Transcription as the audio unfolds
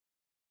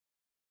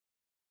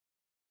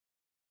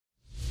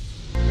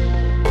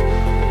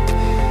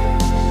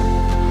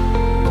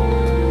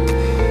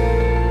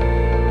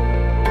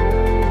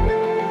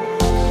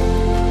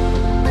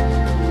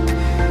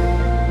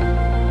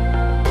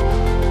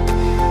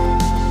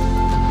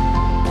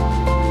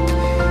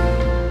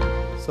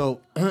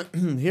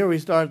Here we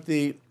start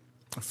the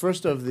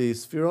first of the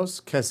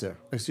sefirot,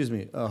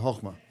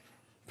 Chochmah.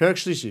 Perek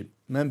Shlishi,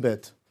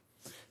 Membet.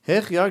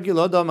 Hech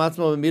yargil odam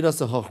atzmo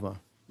b'midas haChochmah.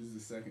 This is the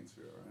second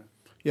sefirot, right?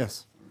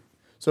 Yes.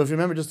 So if you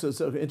remember, just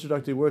some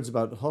introductory words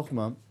about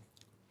Chochmah,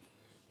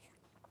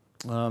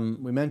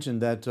 we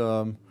mentioned that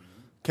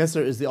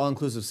Keser is the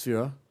all-inclusive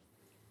sefirah.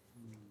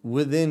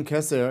 Within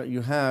Keser,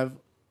 you have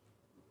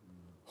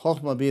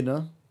Chochmah,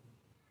 Bina,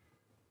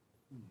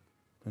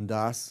 and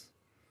Das,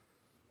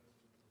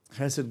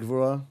 Chesed,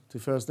 Gvura,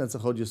 Tiferes,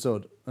 Netzach, Hod,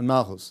 Yesod, and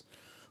Malchus.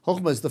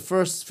 Chochmah is the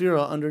first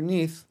sefirah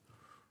underneath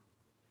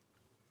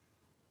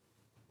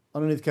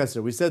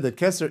Keser. We said that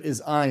Keser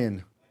is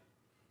ayin.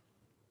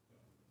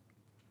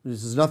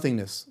 This is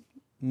nothingness,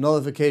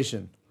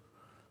 nullification.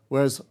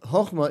 Whereas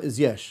Chochmah is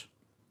yesh.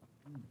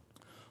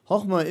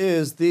 Chochmah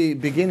is the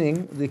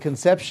beginning, the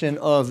conception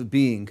of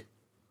being.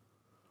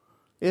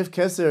 If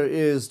Keser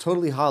is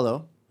totally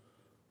hollow,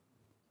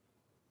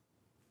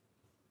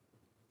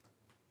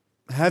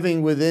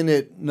 having within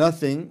it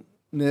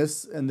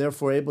nothingness and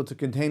therefore able to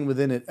contain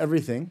within it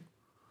everything,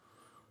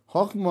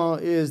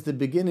 Chochmah is the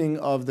beginning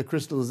of the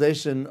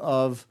crystallization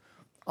of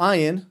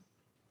ayin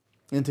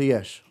into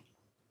yesh.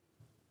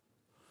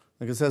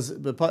 Like it says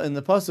in the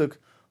pasuk,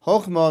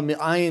 Chochmah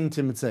mi'ayin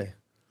timtzeh.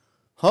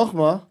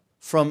 Chochmah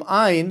from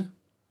ayin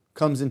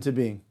comes into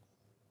being.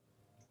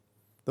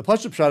 The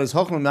Pashup Pshat is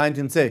Chochmah mi'ayin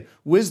timtzeh.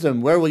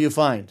 Wisdom, where will you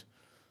find?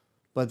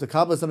 But the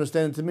Kabbalists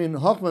understand it to mean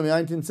Chochmah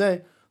mi'ayin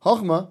timtzeh.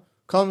 Chochmah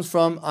comes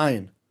from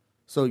ayin.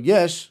 So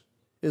yesh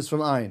is from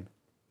ayin.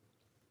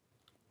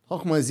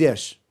 Chochmah is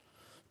yesh.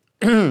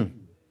 Still,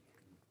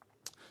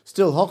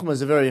 Chochmah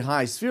is a very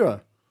high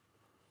sefirah.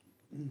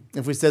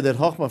 If we said that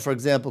Chochmah, for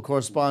example,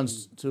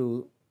 corresponds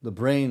to the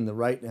brain, the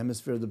right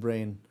hemisphere of the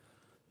brain,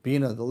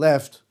 Bina, the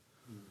left,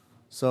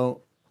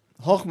 so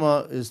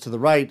Chochmah is to the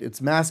right,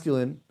 it's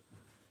masculine,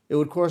 it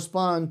would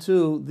correspond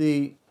to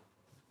the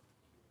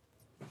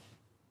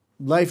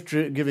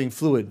life-giving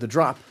fluid, the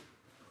drop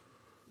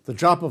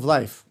of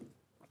life,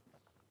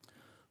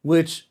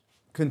 which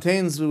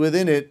contains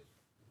within it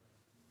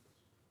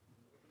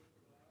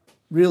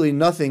really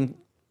nothing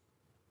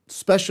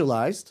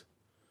specialized,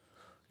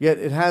 yet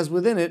it has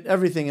within it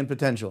everything in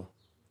potential,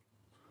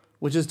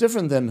 which is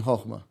different than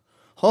Chochmah.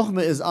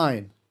 Chochmah is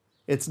ayin,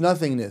 it's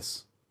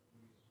nothingness.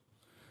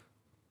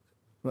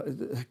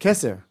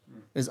 Keser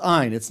is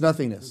ayin, it's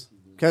nothingness.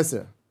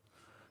 Keser.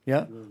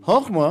 Yeah?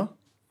 Chochmah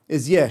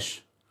is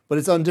yesh, but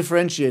it's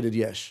undifferentiated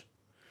yesh.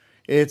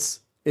 It's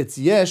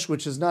yesh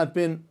which has not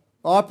been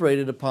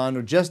operated upon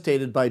or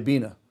gestated by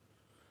Bina.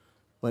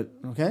 But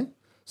okay?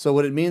 So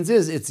what it means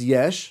is it's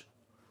yesh,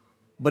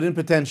 but in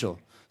potential.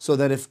 So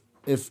that if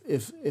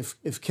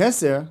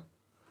Keser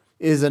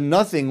is a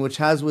nothing which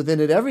has within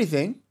it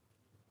everything,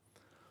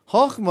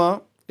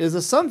 Chochmah is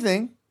a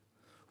something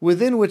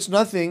within which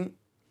nothing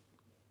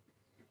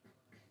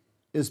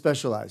is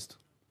specialized.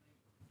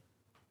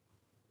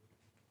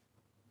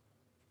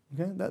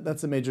 Okay,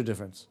 that's a major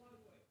difference.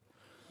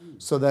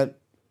 So that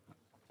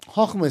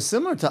Chochmah is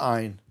similar to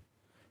ayin,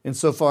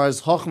 insofar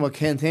as Chochmah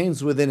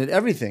contains within it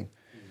everything.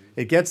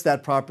 It gets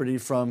that property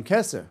from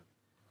Keser.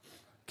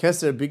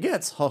 Keser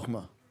begets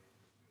Chochmah.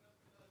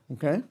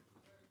 Okay?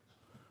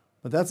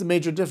 But that's a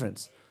major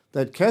difference.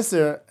 That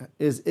Keser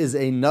is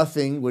a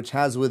nothing which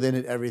has within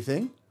it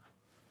everything.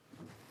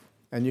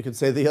 And you can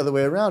say the other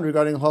way around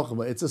regarding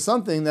Chochmah. It's a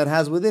something that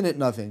has within it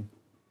nothing.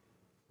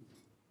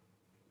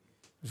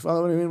 You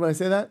follow what I mean when I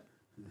say that?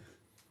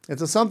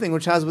 It's a something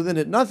which has within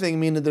it nothing,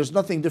 meaning there's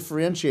nothing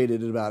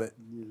differentiated about it.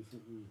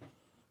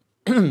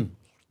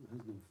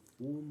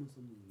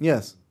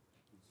 Yes.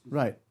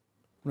 Right.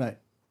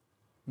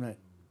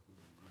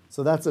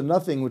 So that's a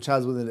nothing which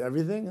has within it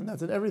everything, and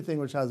that's an everything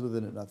which has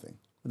within it nothing.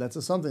 But that's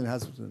a something that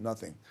has within it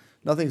nothing.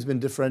 Nothing's been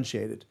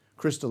differentiated,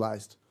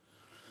 crystallized.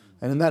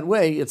 And in that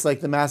way, it's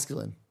like the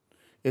masculine.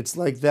 It's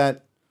like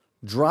that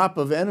drop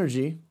of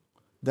energy,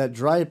 that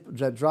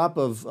drop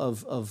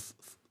of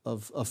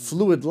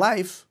fluid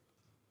life,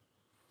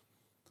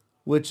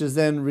 which is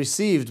then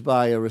received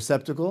by a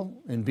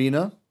receptacle in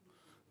Bina,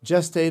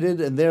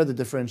 gestated, and there the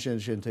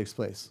differentiation takes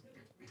place.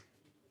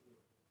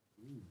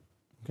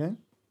 Okay?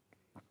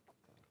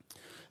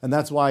 And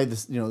that's why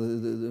this,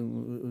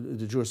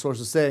 the Jewish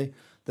sources say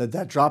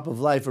that drop of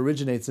life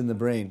originates in the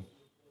brain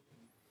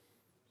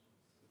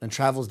and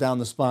travels down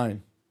the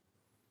spine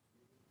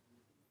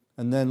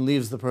and then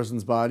leaves the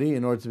person's body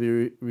in order to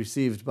be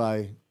received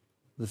by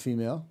the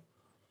female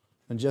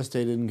and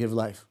gestated and give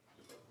life.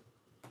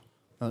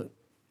 Now,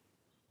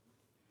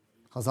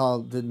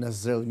 Chazal didn't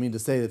necessarily mean to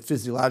say that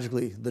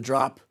physiologically the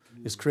drop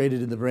is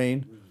created in the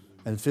brain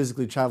and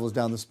physically travels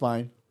down the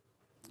spine.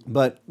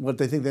 But what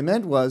they think they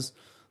meant was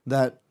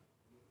that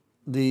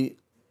the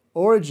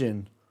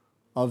origin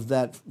of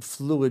that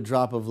fluid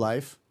drop of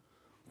life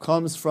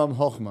comes from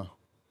Chochmah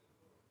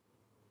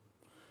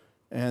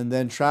and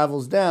then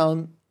travels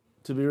down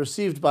to be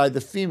received by the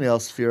female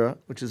sefirah,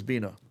 which is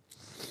Bina.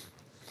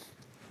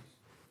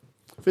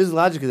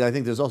 Physiologically, I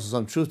think there's also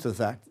some truth to the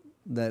fact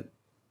that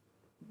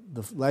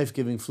the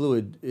life-giving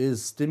fluid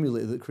is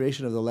stimulated, the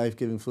creation of the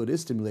life-giving fluid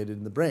is stimulated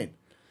in the brain.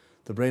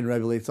 The brain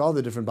regulates all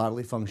the different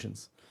bodily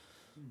functions.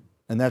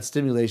 And that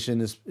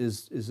stimulation is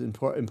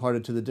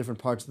imparted to the different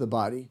parts of the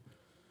body,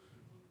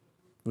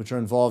 which are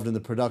involved in the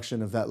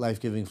production of that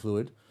life-giving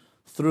fluid,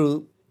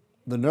 through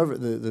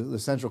the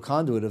central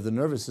conduit of the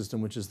nervous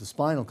system, which is the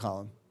spinal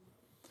column.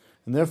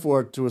 And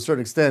therefore, to a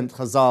certain extent,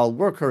 Chazal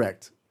were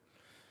correct.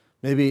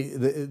 Maybe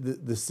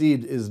the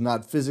seed is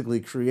not physically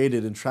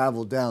created and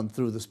traveled down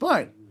through the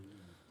spine,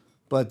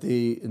 but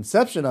the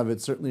inception of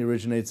it certainly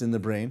originates in the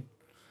brain,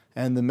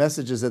 and the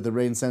messages that the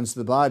brain sends to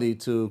the body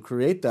to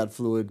create that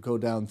fluid go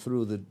down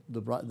through the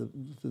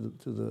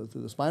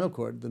spinal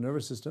cord, the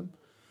nervous system,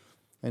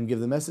 and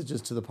give the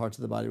messages to the parts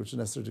of the body which are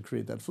necessary to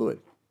create that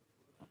fluid.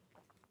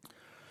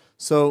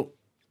 So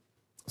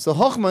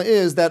Chochmah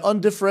is that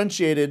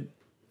undifferentiated,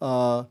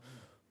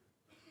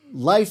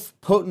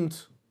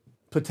 life-potent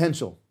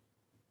potential.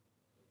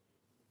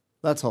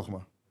 That's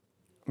Chochmah.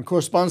 It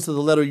corresponds to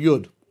the letter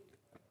Yud.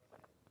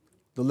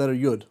 The letter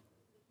Yud.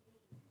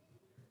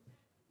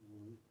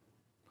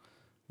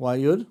 Why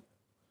Yud?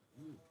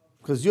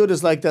 Because Yud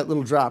is like that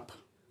little drop,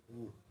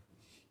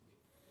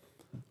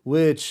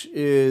 which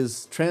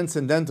is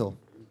transcendental.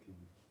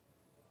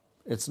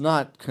 It's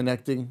not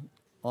connecting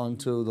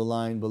onto the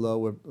line below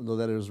where the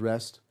letters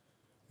rest.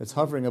 It's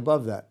hovering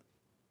above that.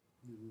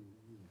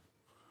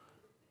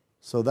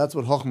 So that's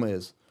what Chochmah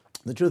is.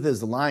 The truth is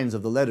the lines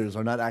of the letters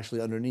are not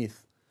actually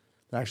underneath.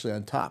 They're actually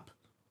on top.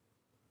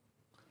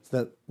 So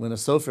that when a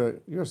sofer,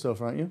 you're a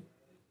sofer, aren't you?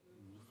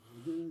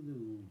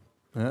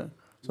 Yeah.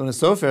 So when a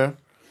sofer,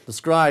 the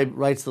scribe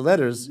writes the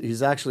letters,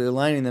 he's actually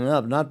aligning them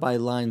up, not by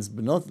lines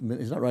beneath,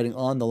 he's not writing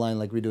on the line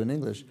like we do in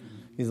English.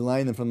 He's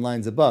aligning them from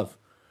lines above.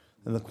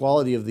 And the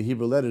quality of the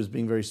Hebrew letters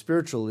being very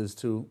spiritual is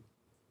to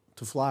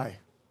fly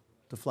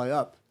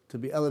up, to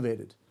be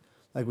elevated.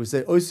 Like we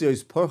say,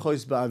 oisios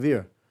porchos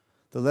ba'avir.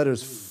 The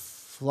letters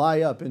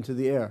fly up into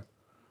the air.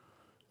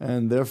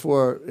 And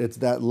therefore, it's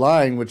that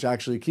line which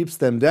actually keeps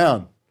them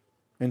down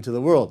into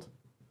the world.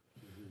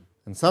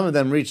 And some of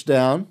them reach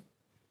down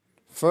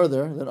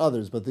further than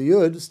others, but the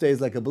Yud stays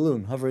like a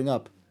balloon, hovering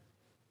up.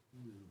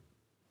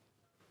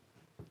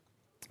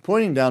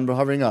 Pointing down, but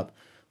hovering up.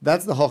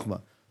 That's the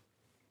Chochmah.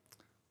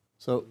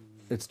 So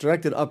it's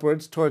directed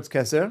upwards towards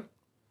Keser,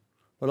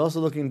 but also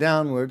looking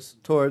downwards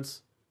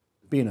towards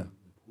Bina.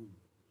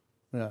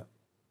 Yeah,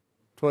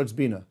 towards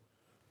Bina,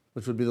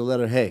 which would be the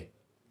letter He.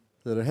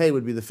 The letter He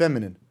would be the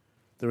feminine,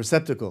 the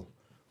receptacle,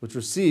 which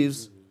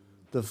receives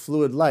the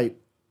fluid light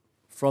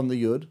from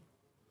the Yud,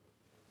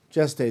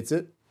 gestates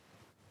it,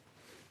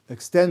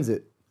 extends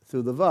it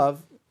through the Vav,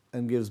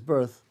 and gives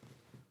birth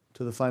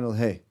to the final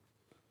He.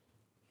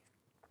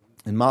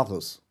 In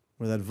Malchus,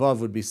 where that Vav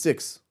would be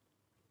 6.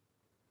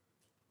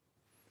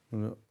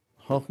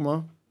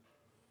 Chochmah,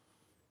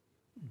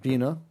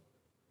 Bina,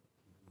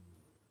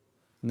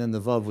 and then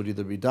the Vav would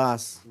either be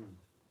Das,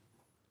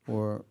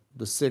 or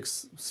the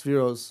 6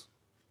 sefirot,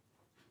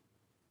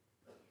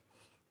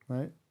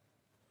 right?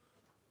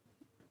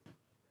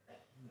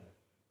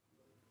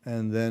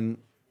 And then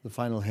the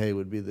final He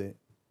would be the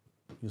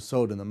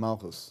Yesod and the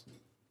Malchus.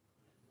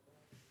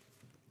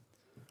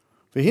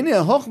 Hine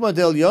a Chochmah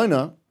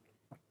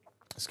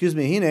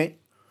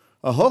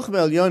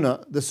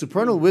Elyona, the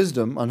supernal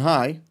wisdom on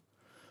high,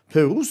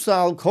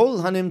 Perusal kol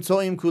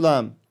hanimtzoim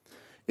kulam,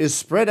 is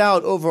spread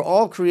out over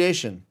all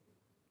creation.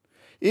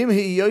 Despite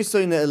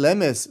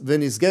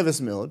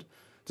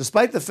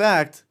the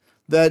fact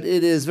that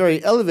it is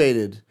very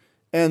elevated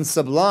and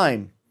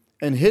sublime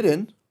and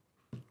hidden,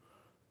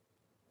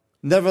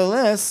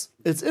 nevertheless,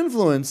 its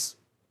influence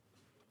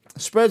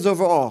spreads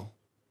over all.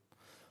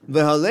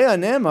 V'halei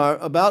nemar,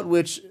 about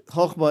which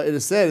Chochmah it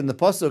is said in the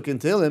pasuk in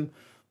Tehillim,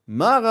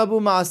 Ma rabu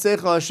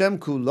ma'asecha Hashem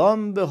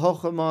kulam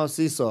b'chochmah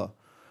asisa.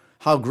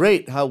 How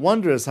great, how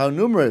wondrous, how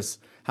numerous,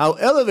 how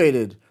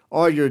elevated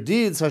are your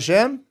deeds,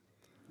 Hashem.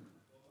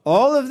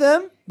 All of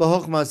them,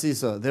 b'chochmah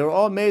asisa. They were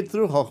all made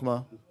through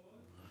Chochmah.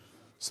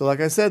 So like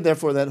I said,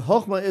 therefore, that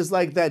Chochmah is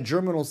like that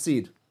germinal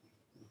seed.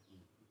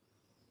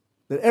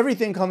 That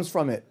everything comes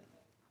from it.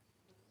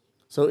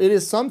 So it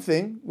is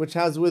something which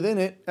has within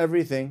it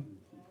everything,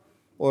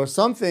 or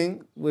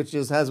something which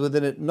has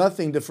within it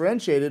nothing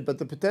differentiated, but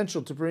the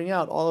potential to bring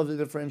out all of the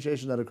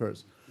differentiation that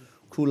occurs.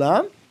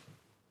 Kulam,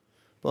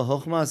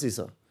 b'chochmah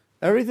asisa.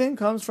 Everything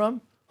comes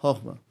from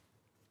Chochmah.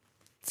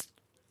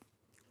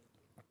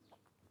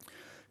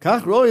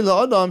 Kach roi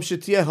la'adam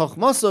shetiyeh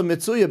chochmaso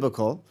mitzuya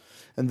b'kol,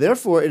 and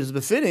therefore it is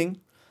befitting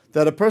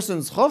that a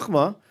person's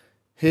Chochmah,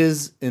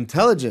 his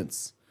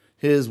intelligence,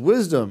 his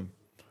wisdom,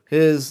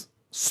 his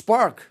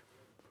spark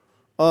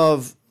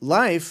of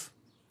life,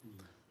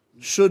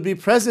 should be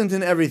present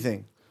in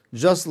everything.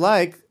 Just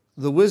like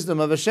the wisdom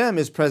of Hashem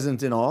is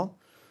present in all,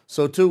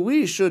 so too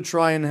we should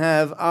try and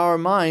have our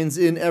minds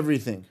in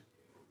everything.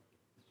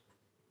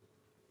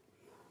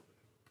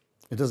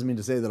 It doesn't mean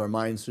to say that our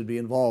minds should be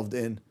involved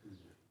in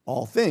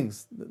all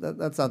things.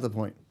 That's not the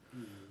point.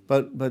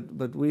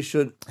 But we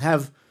should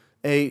have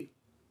a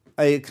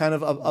kind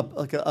of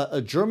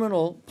a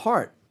germinal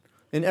part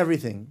in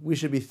everything. We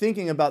should be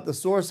thinking about the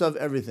source of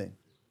everything.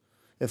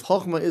 If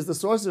Chochmah is the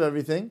source of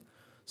everything,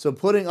 so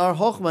putting our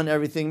Chochmah in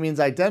everything means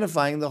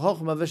identifying the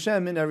Chochmah of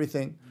Hashem in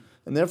everything.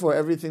 And therefore,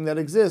 everything that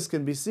exists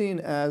can be seen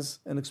as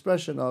an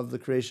expression of the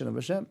creation of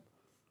Hashem.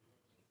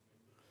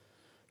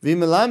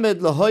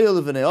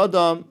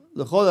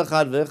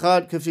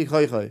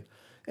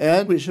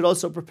 And we should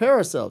also prepare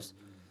ourselves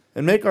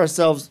and make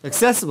ourselves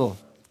accessible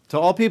to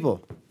all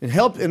people and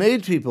help and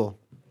aid people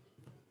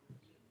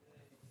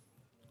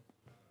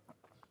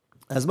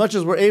as much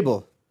as we're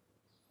able.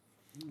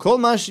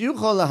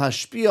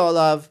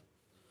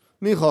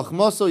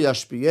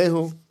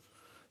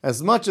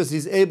 As much as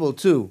he's able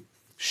to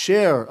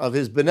share of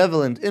his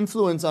benevolent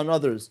influence on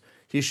others,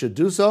 he should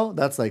do so.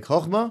 That's like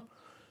Chochmah.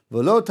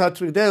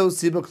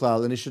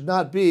 And he should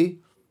not be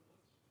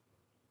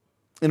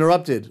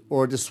interrupted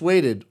or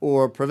dissuaded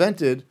or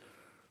prevented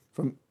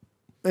from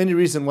any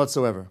reason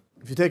whatsoever.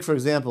 If you take, for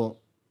example,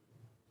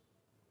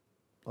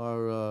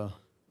 our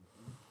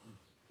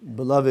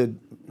beloved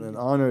and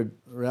honored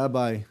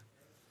Rabbi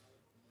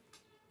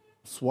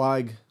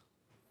Swag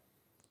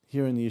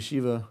here in the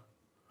yeshiva,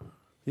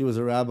 he was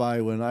a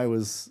rabbi when I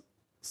was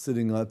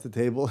sitting at the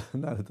table,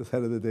 not at the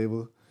head of the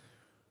table,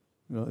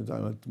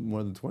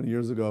 more than 20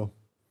 years ago.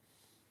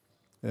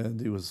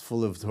 And he was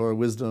full of Torah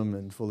wisdom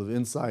and full of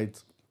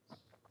insight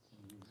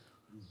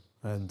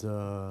and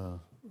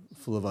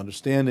full of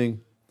understanding,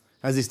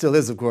 as he still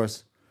is, of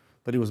course.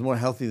 But he was more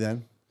healthy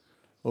then.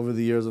 Over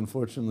the years,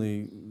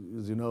 unfortunately,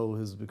 as you know,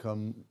 has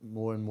become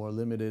more and more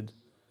limited.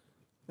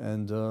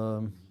 And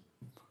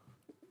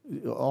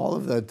all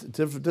of that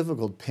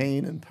difficult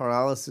pain and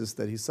paralysis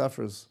that he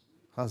suffers,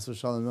 Chas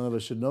v'shalom, none of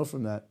us should know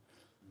from that,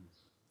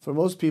 for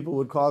most people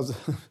would cause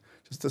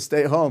just to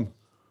stay home.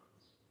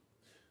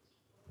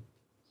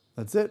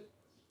 That's it.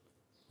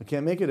 I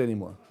can't make it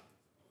anymore.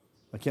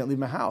 I can't leave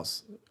my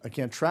house. I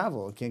can't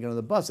travel. I can't get on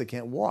the bus. I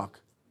can't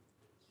walk.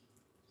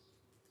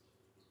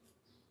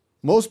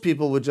 Most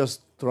people would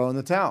just throw in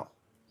the towel.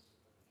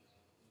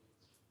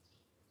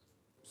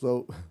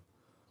 So,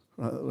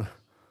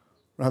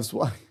 Rav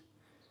Swag,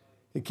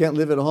 he can't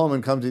live at home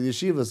and come to the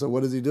yeshiva, so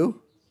what does he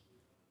do?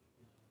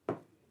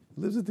 He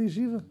lives at the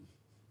yeshiva.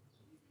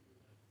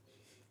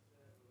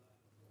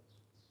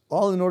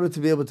 All in order to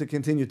be able to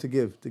continue to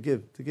give. It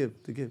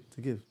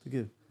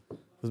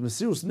was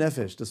Mesirus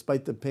Nefesh,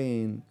 despite the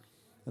pain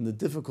and the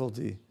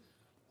difficulty.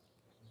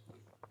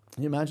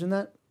 Can you imagine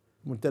that?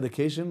 What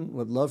dedication,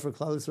 what love for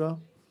Klal Yisrael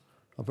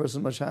a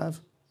person must have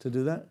to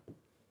do that?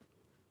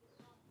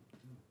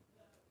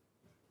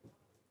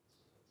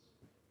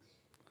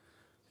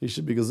 He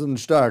should be gesund und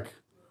stark,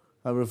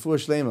 have refuah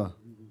shlema.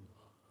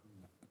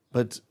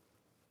 But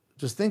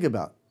just think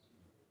about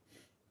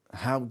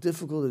how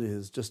difficult it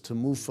is just to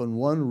move from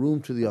one room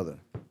to the other.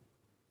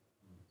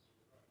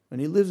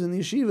 And he lives in the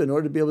yeshiva in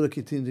order to be able to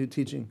continue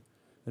teaching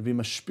and be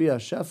mashpia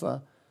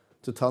shefa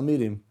to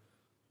talmidim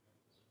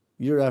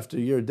year after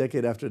year,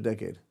 decade after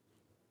decade.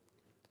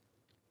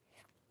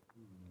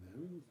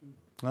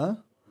 Huh?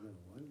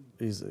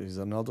 He's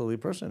an elderly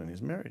person and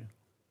he's married.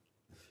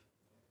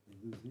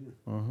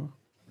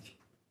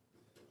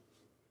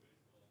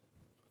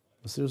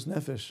 Mesirus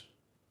Nefesh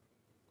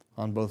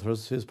on both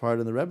his part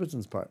and the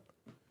Rebbetzins' part,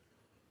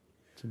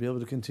 to be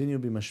able to continue to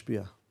be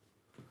mashpia.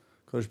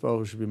 Kodesh Baruch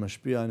Hu should be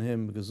mashpia on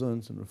him,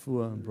 gesund and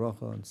refuah and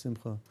bracha and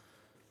simcha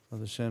of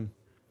Hashem,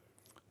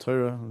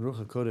 Torah and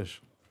Ruach HaKodesh.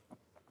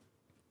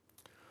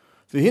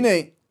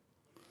 V'hinei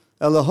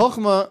ela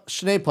Chochmah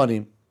shnei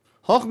panim.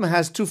 Chochmah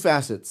has two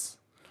facets.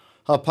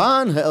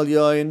 Hapan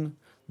ha'elyoin,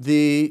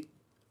 the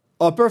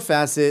upper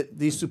facet,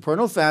 the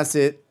supernal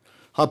facet.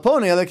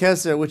 Hapone ela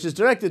keser, which is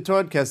directed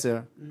toward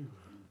keser.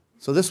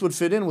 So this would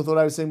fit in with what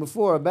I was saying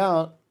before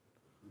about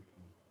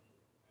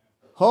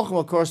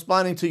Chochmah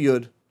corresponding to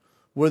Yud,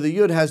 where the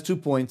Yud has 2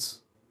 points.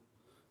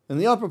 And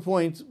the upper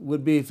point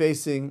would be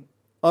facing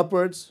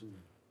upwards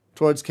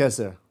towards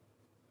Keser.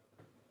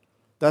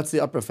 That's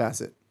the upper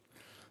facet.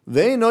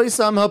 And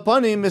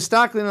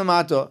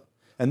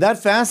that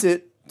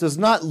facet does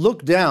not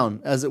look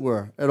down, as it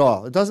were, at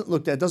all. It doesn't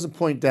look down, it doesn't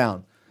point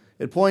down.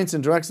 It points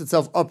and directs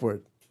itself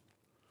upward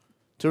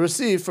to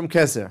receive from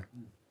Keser.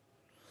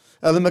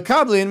 It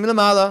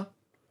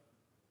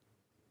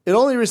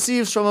only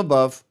receives from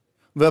above.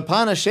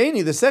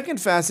 The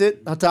second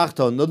facet,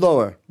 hatachton, the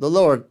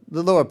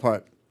lower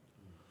part.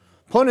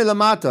 Pone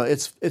lamata,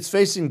 it's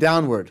facing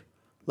downward,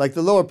 like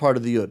the lower part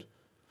of the yud.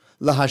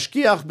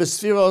 Lahashkiach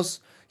besfiros,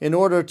 in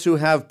order to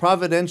have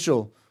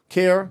providential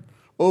care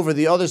over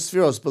the other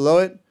spheros below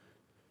it.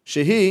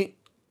 Shehi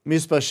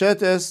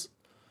mispashetes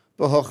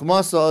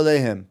b'chochmasa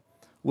alehem,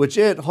 which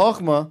it,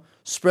 Chochmah,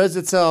 spreads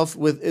itself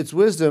with its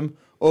wisdom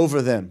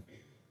over them.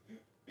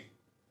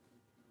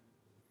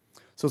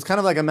 So it's kind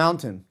of like a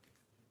mountain.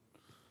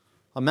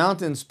 A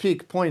mountain's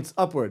peak points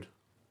upward.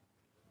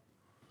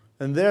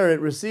 And there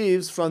it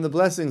receives from the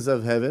blessings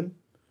of heaven.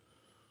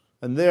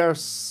 And there,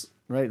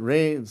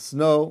 rain,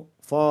 snow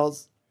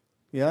falls.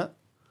 Yeah?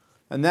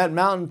 And that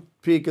mountain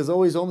peak is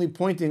always only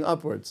pointing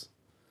upwards.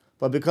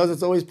 But because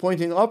it's always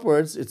pointing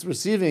upwards, it's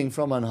receiving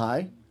from on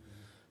high.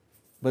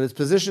 but it's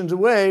positioned in a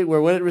way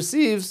where when it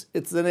receives,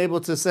 it's then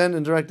able to send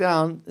and direct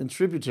down in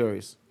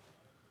tributaries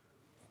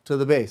to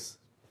the base,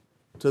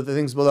 to the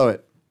things below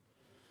it.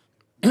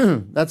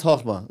 That's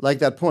Chochmah, like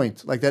that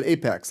point, like that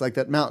apex, like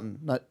that mountain,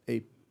 not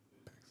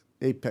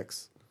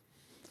apex.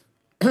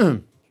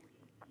 So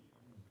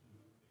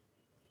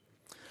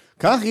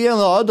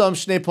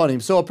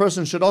a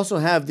person should also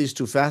have these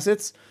two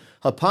facets.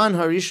 Hapan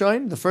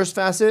harishoin, the first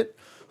facet,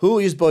 hu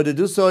is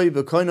bodedusoi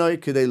bekoinoi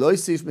kidei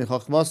loisif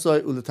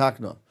mechochmasoi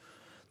uletakno.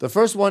 The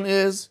first one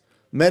is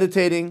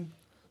meditating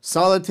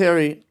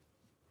solitarily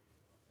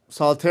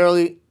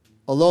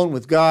alone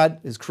with God,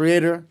 his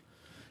creator,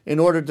 in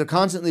order to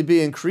constantly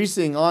be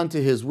increasing onto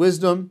his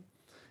wisdom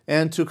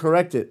and to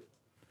correct it,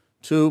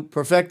 to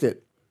perfect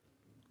it.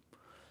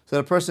 So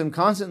a person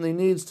constantly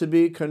needs to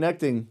be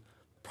connecting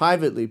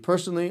privately,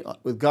 personally,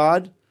 with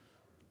God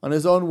on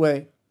his own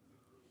way,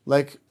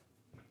 like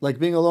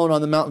being alone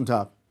on the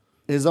mountaintop.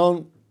 His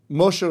own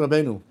Moshe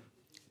Rabbeinu,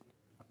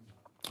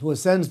 who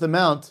ascends the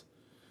mount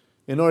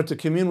in order to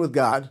commune with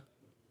God.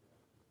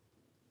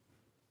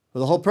 But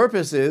the whole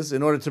purpose is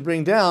in order to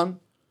bring down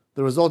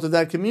the result of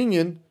that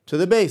communion to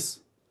the base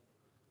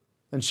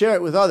and share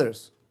it with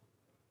others.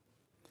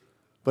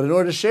 But in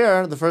order to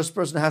share, the first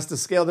person has to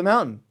scale the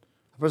mountain.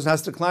 A person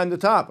has to climb the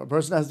top. A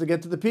person has to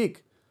get to the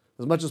peak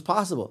as much as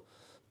possible.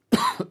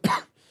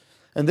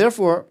 And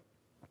therefore,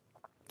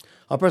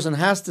 a person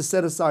has to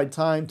set aside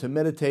time to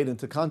meditate and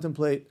to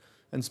contemplate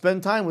and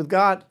spend time with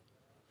God,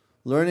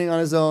 learning on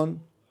his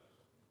own,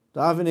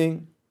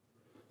 davening.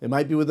 It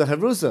might be with the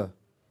Havrusa,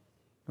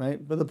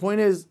 right? But the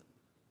point is,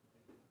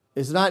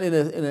 it's not in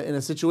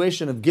a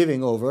situation of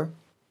giving over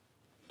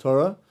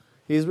Torah.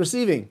 He's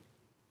receiving.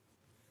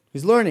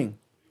 He's learning,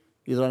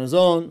 either on his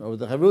own or with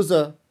the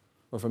Havrusa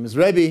or from his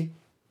Rebbe.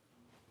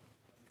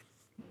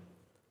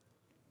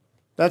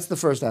 That's the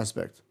first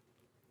aspect,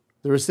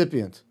 the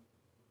recipient.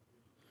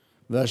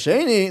 The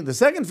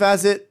second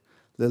facet,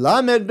 to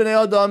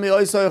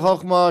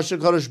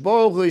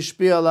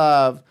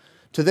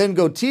then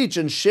go teach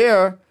and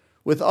share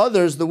with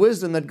others the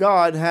wisdom that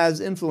God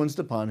has influenced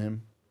upon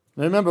him.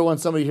 And I remember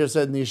once somebody here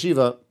said in the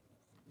yeshiva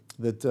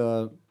that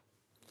the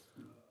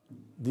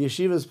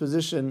yeshiva's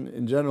position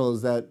in general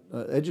is that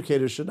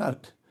educators should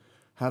not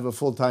have a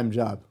full-time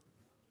job.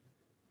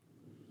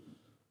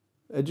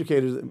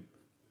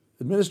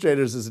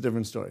 Administrators is a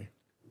different story.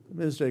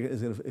 Administrator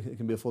it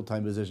can be a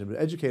full-time position,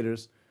 but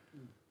educators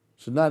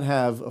should not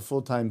have a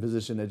full-time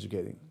position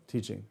educating,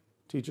 teaching.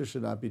 Teachers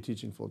should not be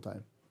teaching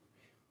full-time.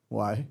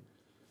 Why?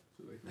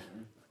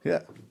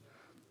 Yeah.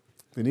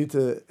 They need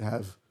to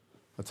have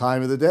a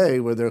time of the day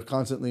where they're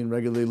constantly and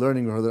regularly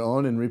learning for their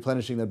own and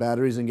replenishing their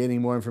batteries and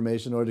gaining more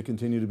information in order to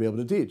continue to be able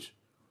to teach.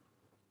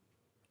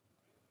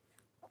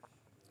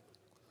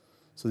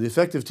 So the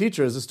effective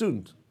teacher is a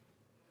student.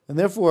 And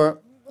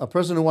therefore, a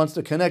person who wants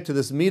to connect to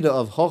this midah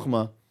of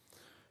Chochmah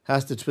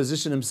has to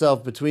position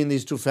himself between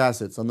these two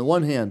facets. On the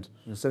one hand,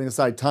 setting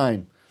aside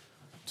time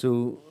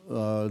to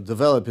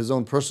develop his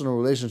own personal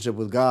relationship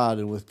with God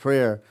and with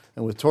prayer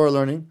and with Torah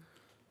learning,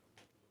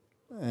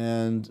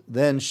 and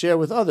then share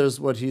with others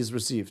what he's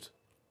received.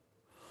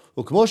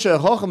 And just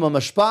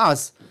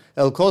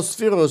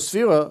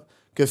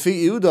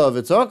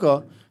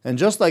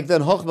like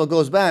then Chochmah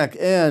goes back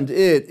and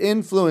it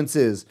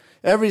influences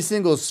every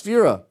single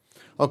sefirah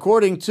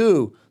according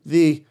to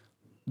the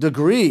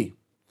degree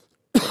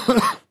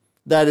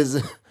that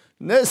is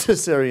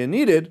necessary and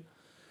needed,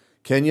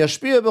 so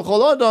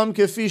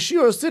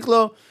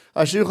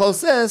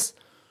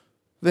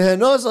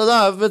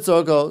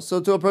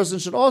to a person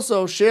should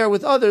also share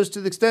with others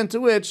to the extent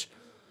to which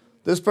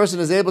this person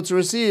is able to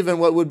receive and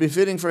what would be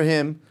fitting for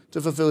him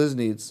to fulfill his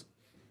needs.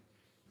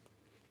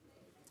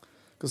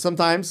 Because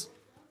sometimes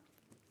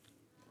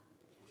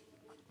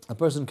a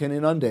person can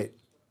inundate.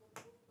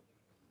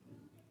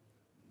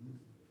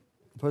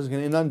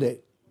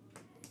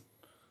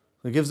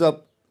 He gives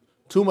up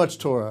too much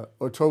Torah,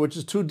 or Torah which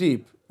is too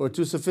deep, or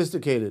too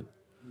sophisticated,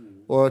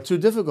 or too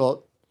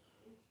difficult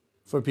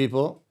for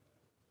people.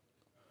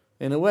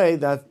 In a way,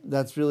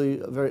 that's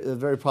really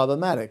very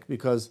problematic,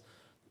 because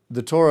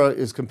the Torah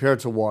is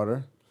compared to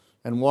water,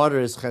 and water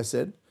is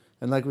chesed.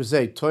 And like we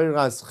say,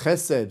 Torah's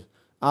chesed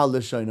al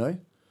l'shaynoi,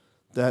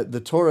 that the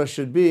Torah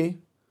should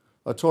be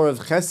a Torah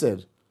of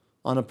chesed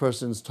on a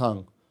person's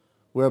tongue,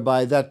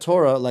 whereby that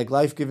Torah, like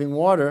life-giving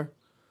water,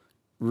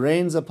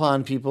 rains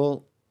upon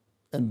people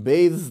and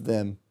bathes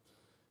them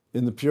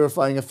in the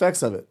purifying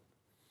effects of it.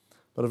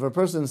 But if a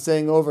person is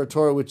saying over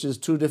Torah which is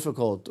too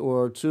difficult,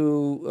 or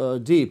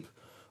too deep,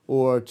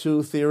 or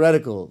too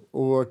theoretical,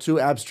 or too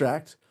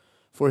abstract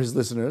for his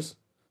listeners,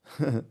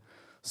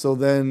 so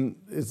then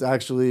it's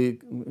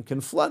actually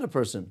can flood a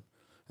person.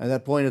 At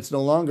that point, it's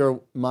no longer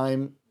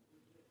mime.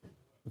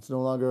 It's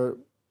no longer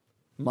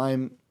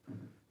chasadim.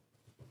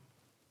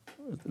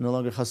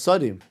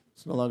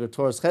 It's no longer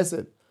Torah's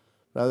chesed.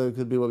 Rather, it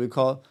could be what we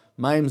call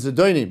mime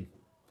zedonim,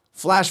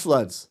 flash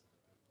floods.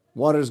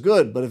 Water is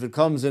good, but if it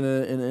comes in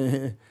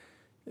an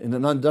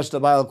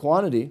undushtable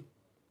quantity,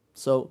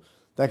 so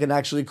that can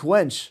actually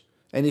quench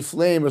any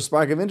flame or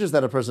spark of interest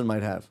that a person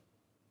might have.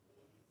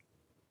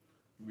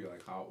 It'd be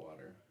like hot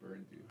water,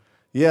 burns you.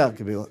 Yeah, it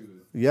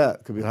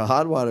could be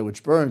hot water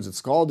which burns, it's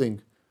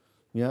scalding.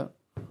 Yeah.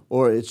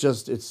 Or it's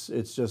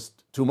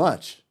just too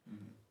much.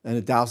 And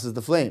it douses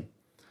the flame.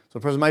 So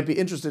a person might be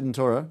interested in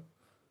Torah.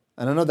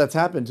 And I know that's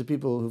happened to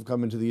people who've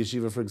come into the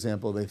yeshiva, for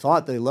example. They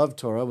thought they loved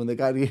Torah. When they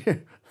got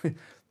here,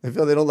 they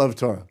feel they don't love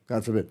Torah,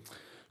 God forbid.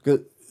 Because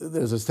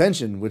there's this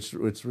tension which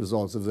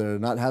results of their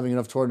not having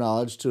enough Torah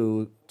knowledge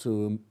to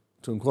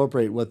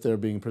incorporate what they're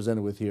being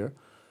presented with here.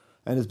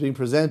 And it's being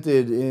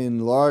presented in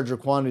larger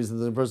quantities than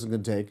the person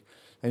can take.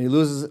 And he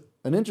loses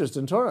an interest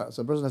in Torah.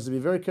 So a person has to be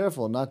very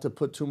careful not to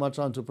put too much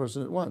onto a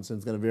person at once. And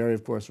it's going to vary,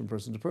 of course, from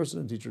person to person,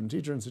 and teacher,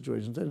 and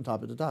situation, and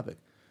topic to topic.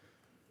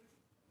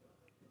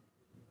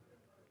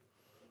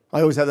 I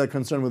always have that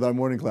concern with our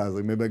morning class,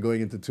 like maybe I'm going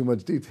into too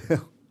much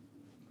detail.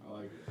 I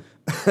like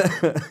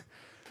it.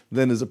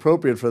 Then is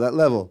appropriate for that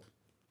level.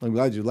 I'm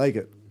glad you like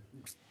it.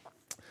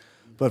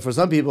 But for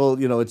some people,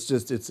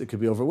 it could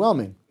be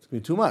overwhelming. It could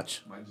be too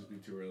much. Might just be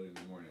too early in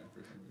the morning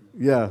for some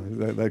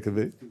reason. Yeah, that could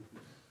be.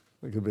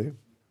 That could be.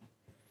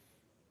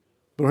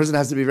 But a person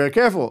has to be very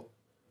careful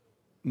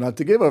not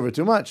to give over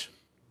too much.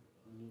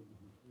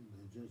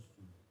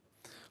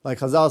 Like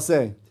Chazal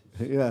say,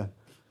 yeah.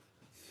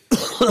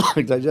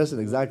 Digestion,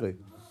 exactly.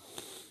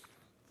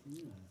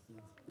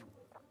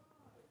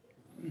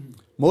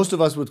 Most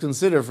of us would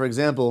consider, for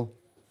example,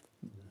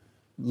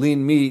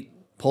 lean meat,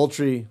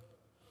 poultry,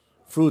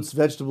 fruits,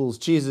 vegetables,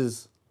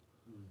 cheeses,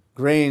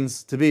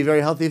 grains to be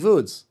very healthy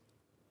foods.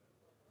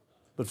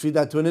 But feed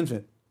that to an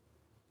infant.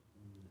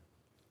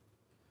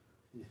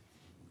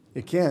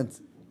 You can't.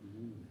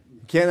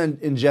 You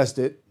can't ingest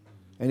it,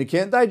 and you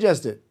can't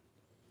digest it.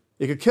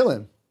 It could kill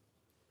him.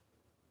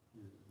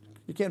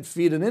 You can't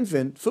feed an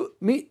infant food.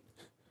 You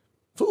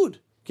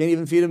can't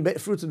even feed him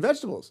fruits and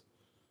vegetables.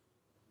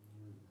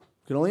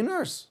 You can only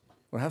nurse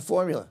or have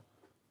formula.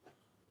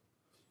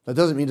 That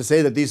doesn't mean to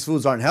say that these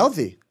foods aren't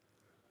healthy.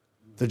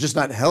 They're just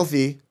not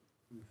healthy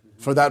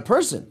for that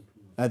person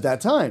at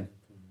that time.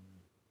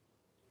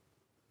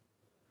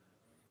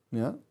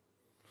 Yeah?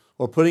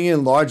 Or putting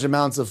in large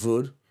amounts of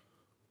food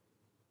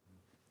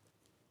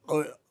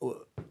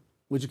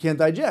which you can't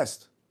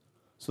digest.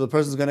 So the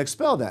person's going to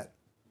expel that.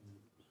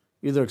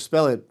 Either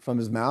expel it from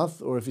his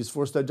mouth, or if he's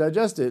forced to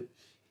digest it,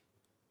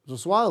 to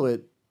swallow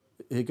it,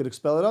 he could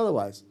expel it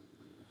otherwise.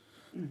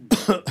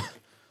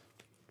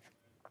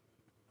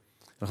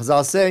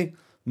 Chazal say,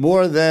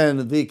 more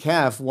than the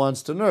calf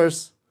wants to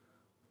nurse,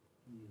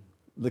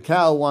 the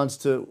cow wants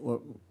to,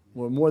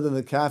 or more than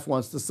the calf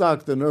wants to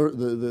suck,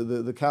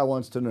 the cow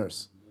wants to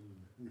nurse.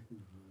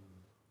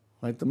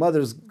 Right? The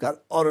mother's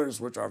got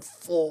udders which are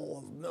full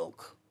of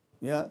milk.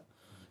 Yeah?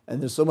 And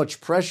there's so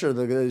much pressure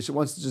that she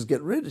wants to just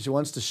get rid of. She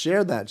wants to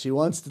share that. She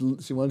wants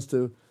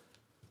to,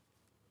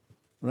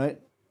 right?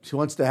 She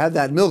wants to have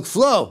that milk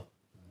flow.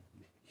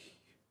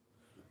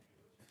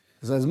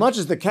 So as much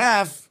as the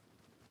calf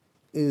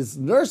is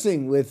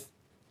nursing with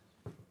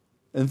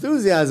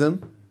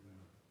enthusiasm,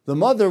 the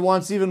mother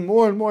wants even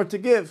more and more to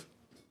give.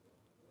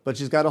 But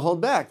she's got to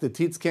hold back. The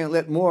teats can't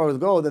let more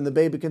go than the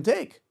baby can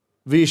take.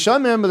 And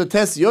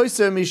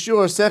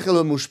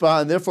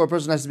therefore a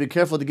person has to be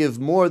careful to give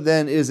more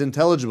than is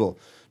intelligible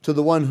to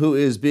the one who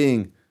is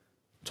being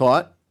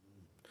taught.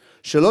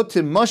 So there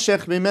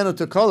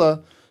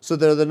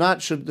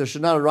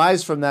should not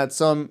arise from that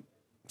some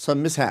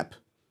mishap.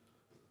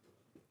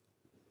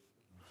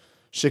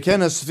 So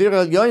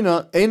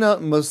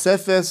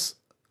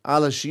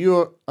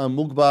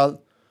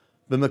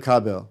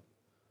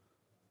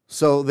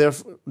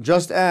therefore,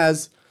 just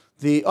as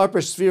the upper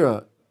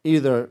sefira,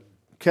 either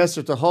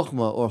Keser to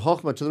Chochmah or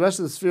Chochmah to the rest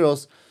of the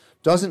sefiros,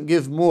 doesn't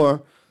give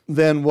more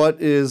than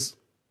what is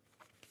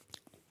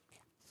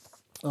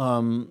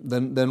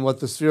than what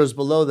the sefiros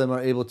below them are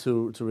able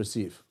to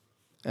receive.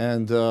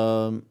 And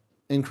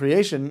in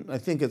creation, I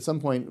think at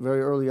some point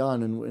very early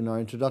on in our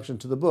introduction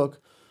to the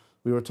book,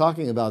 we were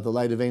talking about the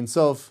light of Ein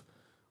Sof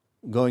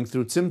going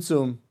through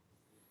Tzimtzum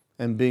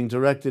and being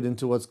directed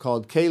into what's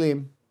called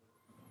Kelim,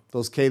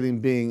 those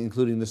Kelim being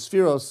including the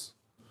sefiros,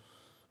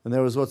 and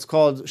there was what's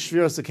called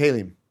Shviras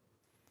HaKelim,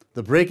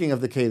 the breaking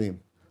of the Kelim,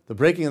 the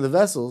breaking of the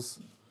vessels,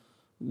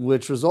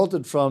 which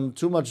resulted from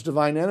too much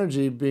divine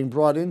energy being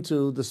brought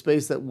into the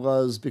space that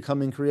was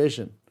becoming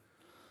creation.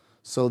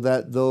 So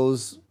that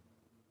those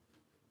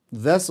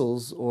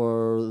vessels,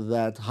 or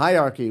that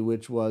hierarchy,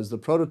 which was the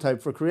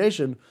prototype for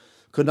creation,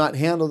 could not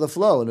handle the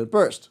flow, and it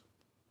burst.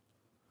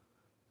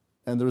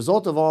 And the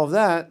result of all of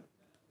that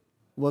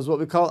was what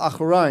we call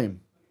Achoraim,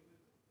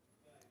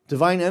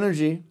 divine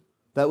energy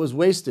that was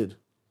wasted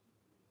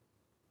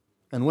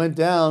and went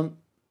down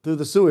through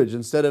the sewage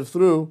instead of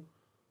through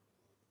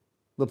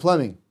the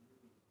plumbing.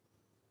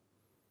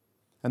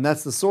 And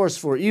that's the source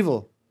for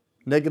evil,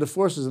 negative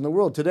forces in the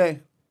world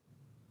today.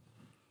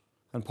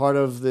 And part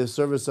of the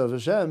service of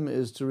Hashem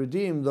is to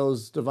redeem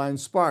those divine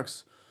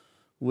sparks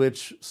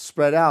which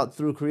spread out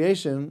through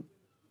creation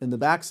in the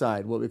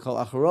backside, what we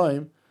call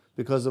Acharoim,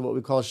 because of what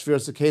we call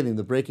Shviras HaKelim,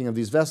 the breaking of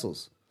these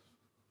vessels.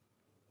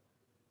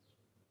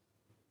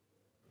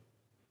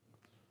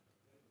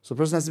 So a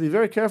person has to be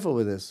very careful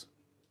with this.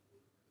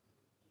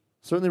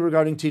 Certainly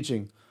regarding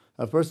teaching.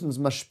 A person's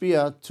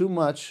mashpia too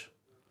much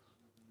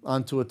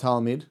onto a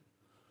Talmid.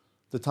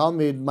 The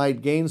Talmid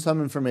might gain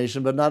some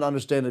information but not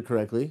understand it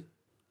correctly.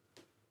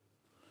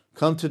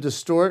 Come to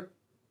distort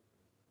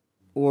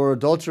or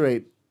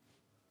adulterate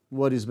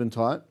what he's been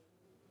taught.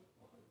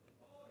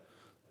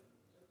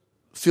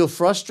 Feel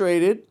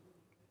frustrated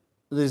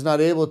that he's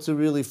not able to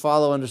really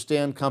follow,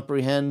 understand,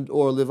 comprehend,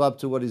 or live up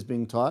to what he's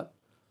being taught.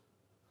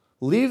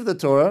 Leave the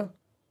Torah,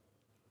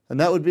 and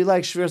that would be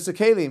like Shvir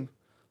Sekelim,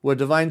 where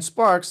divine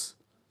sparks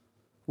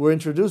were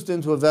introduced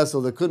into a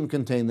vessel that couldn't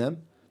contain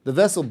them. The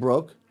vessel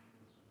broke,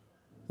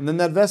 and then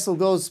that vessel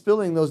goes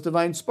spilling those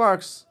divine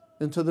sparks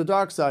into the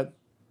dark side.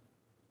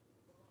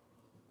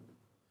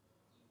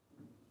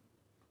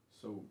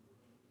 So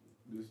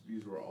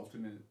these were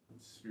alternate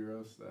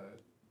spheros that...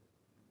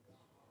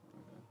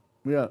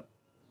 Yeah,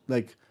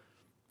 like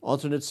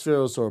alternate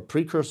spheros or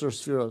precursor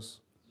spheros.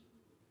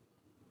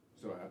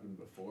 So it happened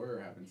before or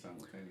happened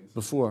simultaneously?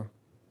 Before.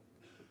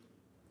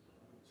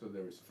 So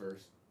there was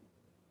first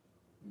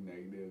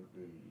negative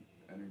and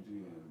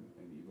energy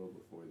and evil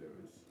before there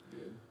was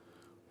good?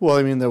 Well,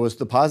 I mean, there was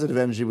the positive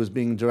energy was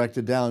being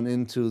directed down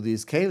into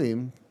these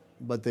kalim,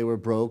 but they were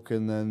broke,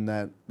 and then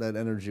that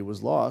energy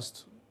was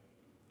lost.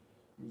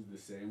 It was the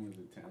same with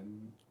the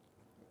 10?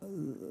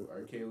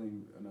 Are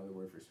kalim another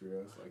word for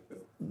spheros like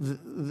that?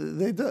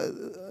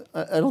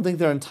 I don't think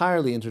they're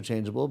entirely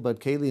interchangeable, but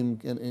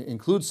kalim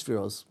includes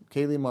spheros.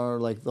 Kalim are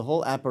like the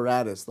whole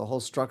apparatus, the whole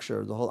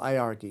structure, the whole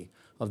hierarchy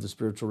of the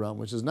spiritual realm,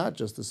 which is not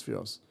just the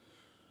spheros.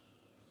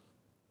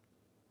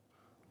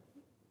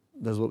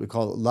 There's what we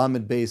call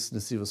lamed-based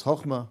nesivos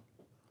chochmah,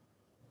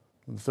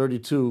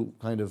 32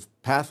 kind of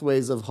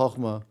pathways of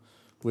chochmah,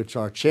 which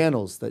are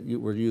channels that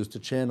were used to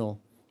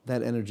channel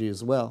that energy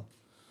as well.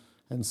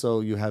 And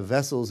so you have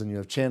vessels and you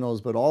have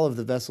channels, but all of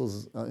the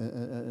vessels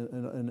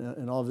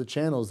and all of the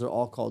channels, they're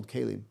all called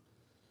kalim.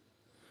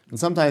 And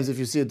sometimes if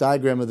you see a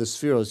diagram of the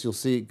spheros, you'll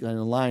see kind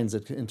of lines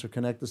that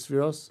interconnect the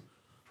spheros.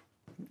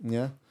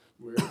 Yeah?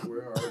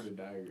 Where are the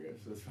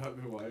diagrams? That's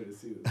probably why I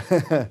see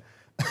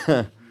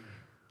this.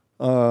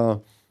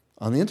 On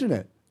the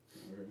internet.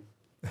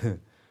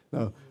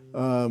 No.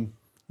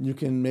 You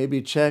can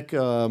maybe check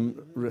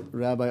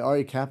Rabbi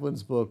Ari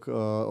Kaplan's book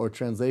or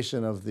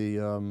translation of the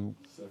sefirot.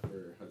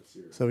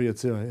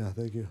 Yeah,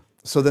 thank you.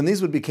 So then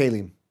these would be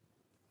kalim.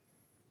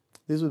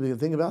 These would be,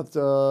 think about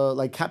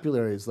like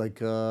capillaries, like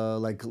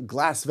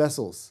glass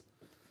vessels,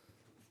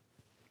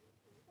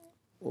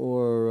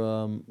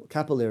 or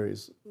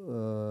capillaries.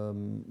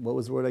 What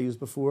was the word I used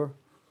before?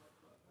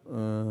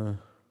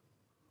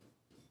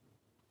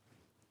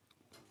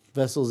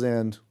 Vessels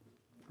and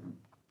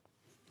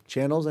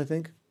channels, I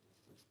think.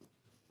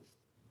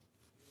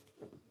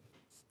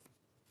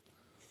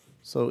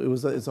 So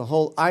it's a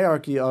whole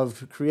hierarchy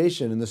of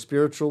creation in the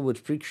spiritual,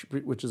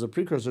 which is a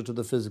precursor to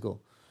the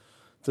physical,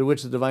 through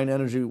which the divine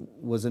energy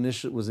was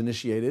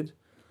initiated,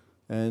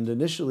 and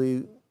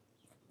initially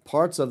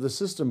parts of the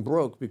system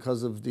broke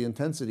because of the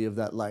intensity of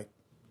that light,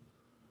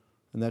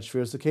 and that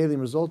Shvir Sekelim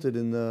resulted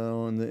in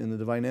the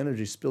divine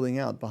energy spilling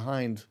out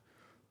behind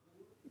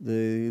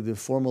the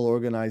formal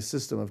organized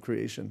system of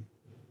creation.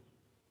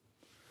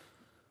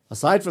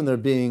 Aside from there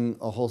being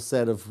a whole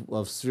set of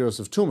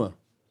spheros of Tumah,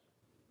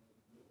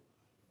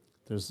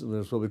 there's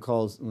what we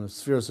call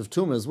spheros of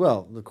Tumah as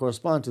well, that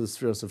correspond to the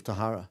spheros of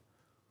Tahara.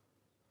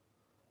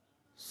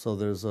 So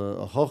there's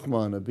a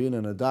Chochmah and a Bina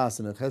and a Das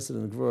and a Chesed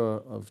and a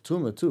Gvura of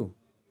Tumah too.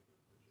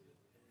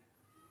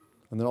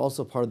 And they're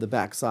also part of the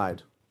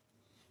backside.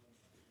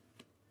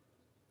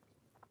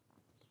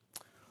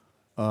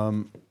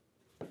 But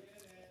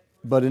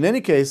in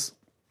any case,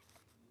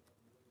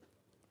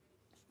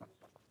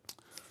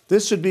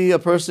 this should be a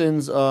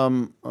person's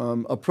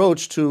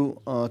approach to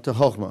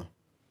Chochmah.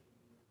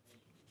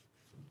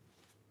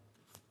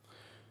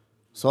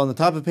 So on the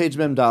top of page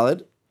Mem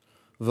Daled,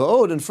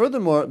 V'od, and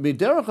furthermore,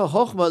 Miderech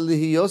HaChochmah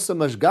lihiyosa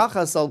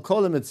mashgachas al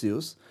kol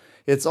hametzius.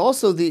 It's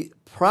also the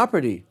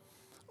property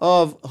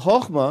of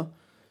Chochmah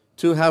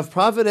to have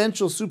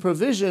providential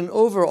supervision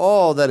over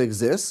all that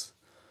exists,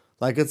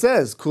 like it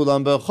says,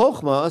 Kulam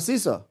beChochmah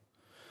asisa.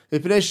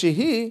 Ipnei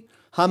shehi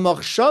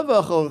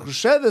hamachshava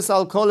chosheves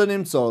al kol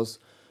hanimtzos,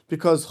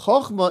 because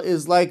Chochmah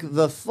is like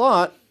the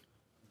thought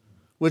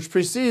which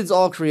precedes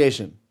all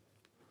creation.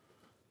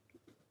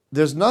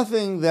 There's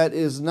nothing that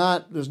is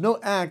not, there's no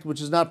act which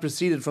is not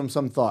preceded from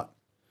some thought.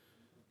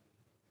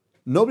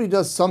 Nobody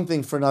does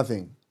something for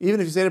nothing. Even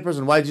if you say to a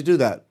person, why did you do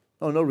that?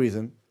 Oh, no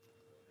reason.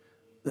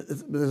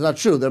 It's not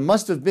true. There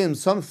must have been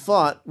some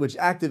thought which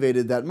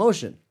activated that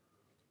motion.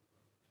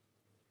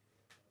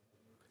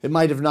 It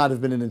might have not have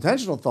been an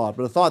intentional thought,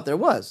 but a thought there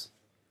was.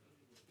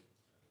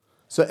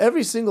 So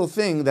every single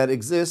thing that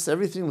exists,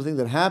 every single thing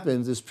that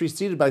happens is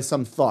preceded by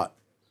some thought.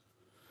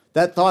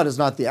 That thought is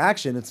not the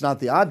action, it's not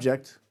the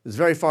object. It's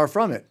very far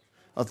from it.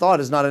 A thought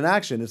is not an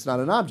action, it's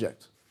not an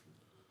object.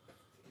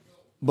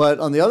 But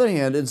on the other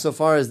hand,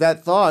 insofar as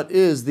that thought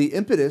is the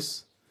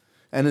impetus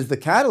and is the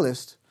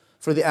catalyst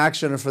for the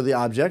action or for the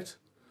object,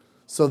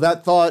 So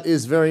that thought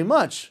is very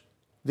much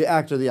the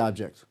act or the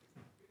object.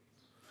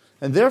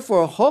 And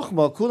therefore,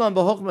 Chochmah, Kulam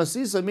b'Chochmah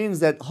Sisa, means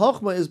that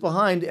Chochmah is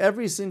behind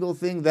every single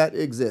thing that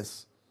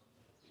exists.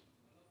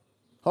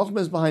 Chochmah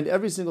is behind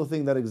every single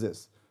thing that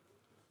exists.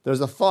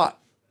 There's a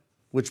thought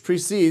which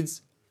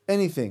precedes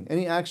anything,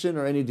 any action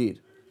or any deed.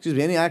 Excuse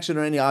me, any action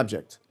or any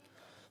object.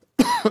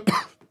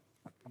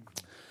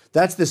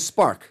 That's this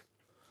spark,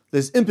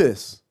 this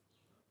impetus.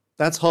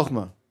 That's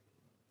Chochmah.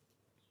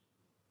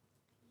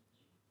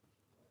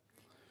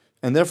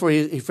 And therefore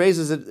he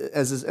phrases it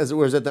as it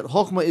were, that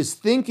Chochmah is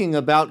thinking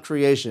about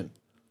creation.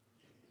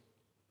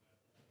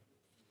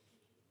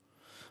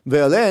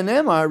 Ve'aleh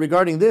nemar,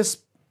 regarding this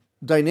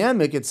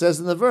dynamic, it says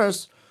in the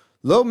verse,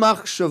 Lo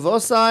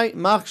machshavosai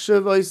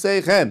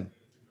machshavoseichem.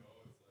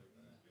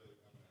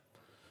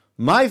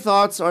 My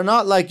thoughts are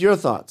not like your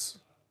thoughts.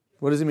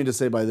 What does he mean to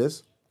say by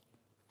this?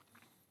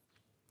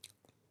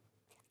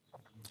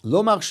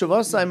 Lo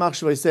machshavosai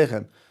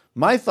machshavoseichem.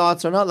 My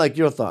thoughts are not like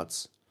your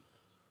thoughts.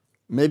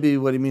 Maybe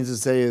what he means to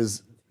say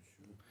is,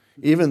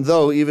 even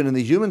though, even in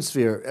the human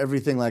sphere,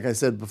 everything, like I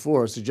said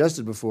before,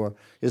 suggested before,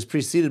 is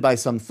preceded by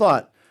some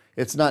thought,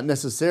 it's not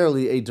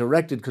necessarily a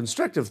directed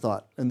constructive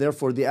thought, and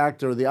therefore the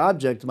act or the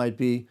object might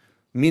be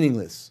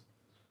meaningless,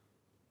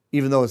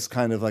 even though it's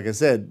kind of, like I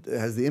said, it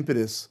has the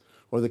impetus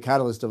or the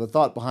catalyst of a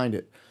thought behind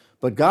it.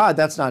 But God,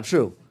 that's not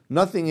true.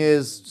 Nothing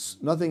is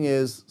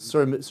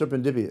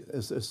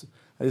serendipitous.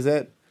 How do you say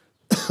it?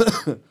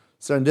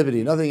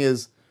 Serendipity. Nothing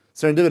is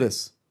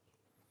serendipitous.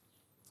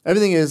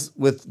 Everything is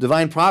with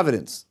divine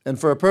providence and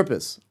for a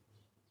purpose.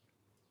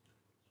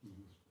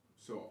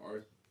 So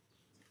our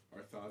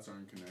thoughts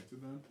aren't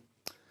connected then?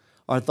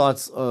 Our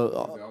thoughts... they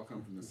all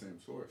come from the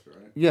same source,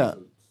 right? Yeah.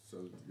 So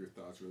your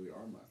thoughts really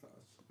are my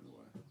thoughts,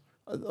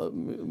 in a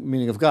way.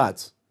 Meaning of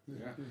God's.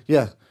 Yeah.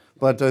 Yeah.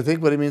 But I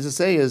think what he means to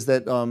say is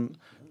that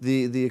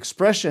the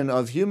expression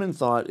of human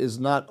thought is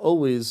not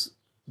always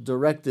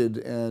directed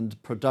and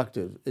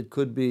productive. It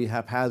could be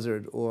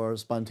haphazard or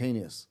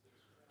spontaneous.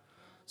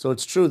 So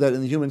it's true that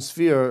in the human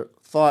sphere,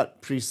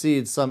 thought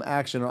precedes some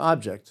action or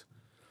object,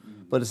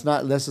 but it's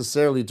not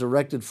necessarily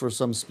directed for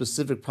some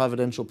specific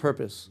providential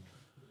purpose.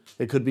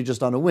 It could be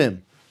just on a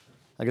whim.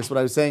 I guess what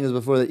I was saying is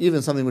before that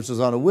even something which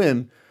is on a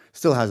whim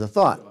still has a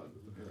thought.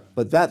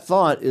 But that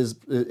thought is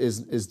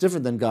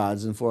different than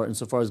God's,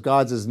 insofar as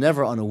God's is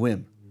never on a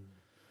whim.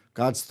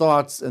 God's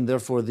thoughts, and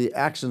therefore the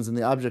actions and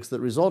the objects that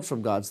result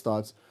from God's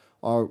thoughts,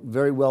 are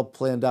very well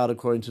planned out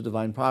according to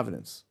divine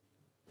providence.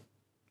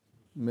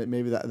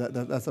 Maybe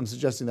that's I'm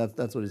suggesting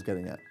that's what he's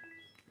getting at.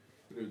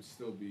 But it would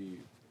still be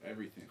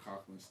everything.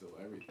 Chochmah is still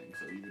everything.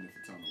 So even if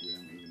it's on a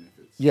whim, even if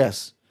it's...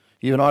 Yes.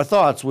 Even our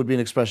thoughts would be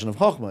an expression of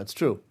Chochmah, it's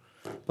true.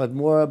 But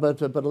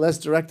a less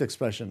direct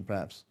expression,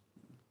 perhaps.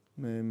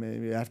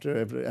 Maybe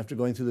after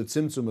going through the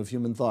tzimtzum of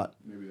human thought.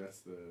 Maybe that's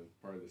the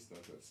part of the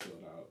stuff that's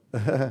spilled out.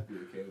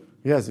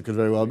 Yes, it could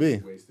very well be.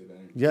 Wasted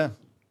energy. Yeah.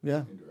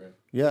 Indirect.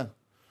 Yeah.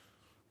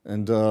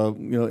 And,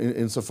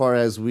 insofar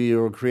as we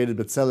are created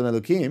b'tselem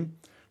Elokim,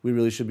 we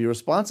really should be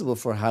responsible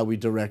for how we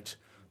direct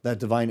that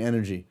divine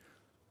energy,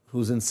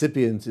 whose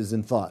incipient is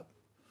in thought.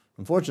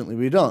 Unfortunately,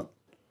 we don't.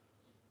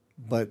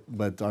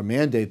 But our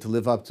mandate to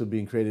live up to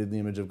being created in the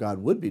image of God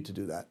would be to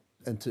do that,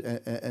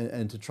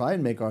 and to try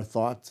and make our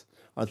thoughts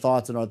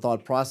and our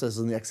thought process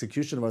and the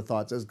execution of our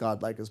thoughts as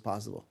godlike as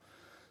possible.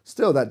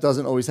 Still, that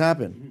doesn't always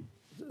happen.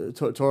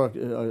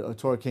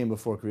 Torah came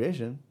before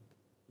creation.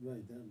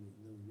 Right.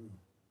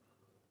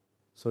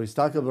 So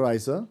Histaka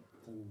B'Raisa,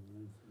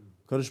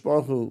 Kadosh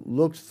Baruch Hu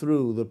looked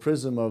through the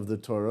prism of the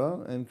Torah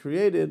and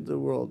created the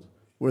world,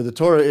 where the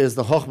Torah is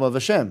the Chochmah of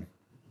Hashem.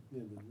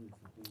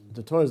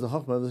 The Torah is the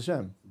Chochmah of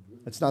Hashem.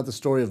 It's not the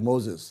story of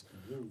Moses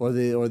or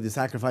the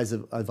sacrifice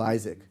of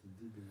Isaac.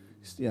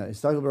 Yeah,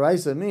 Histaka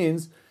B'Raisa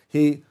means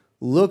he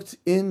looked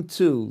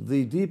into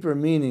the deeper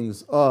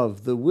meanings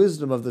of the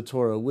wisdom of the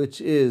Torah, which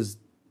is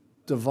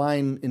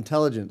divine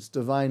intelligence,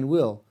 divine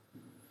will,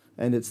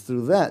 and it's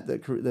through that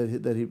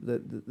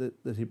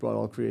he brought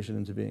all creation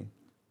into being.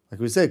 Like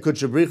we say,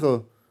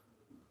 Kutshabricho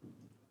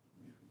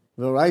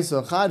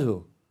V'Raisa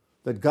Chadhu,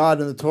 that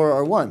God and the Torah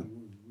are one.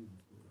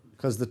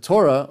 Because the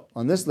Torah,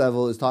 on this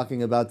level, is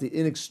talking about the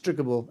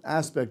inextricable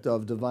aspect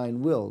of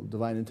divine will,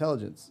 divine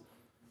intelligence.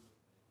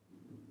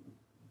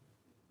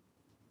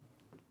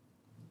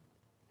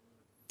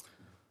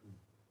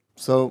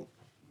 So,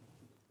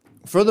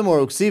 furthermore,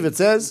 Uksiv, it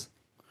says,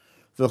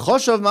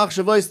 V'choshav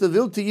machshavois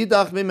levilti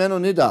yidach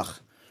mimeno nidach.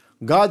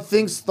 God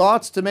thinks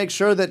thoughts to make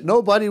sure that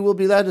nobody will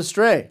be led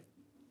astray.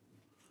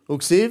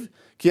 Uksiv,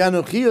 Ki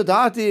anochi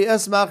yodati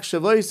es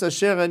machshavois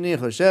asher ani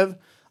choshev.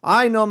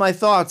 I know my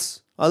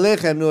thoughts.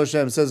 Alechem nu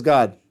Hashem, says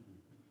God.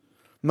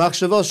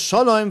 Machshavos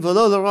shalom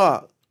v'lo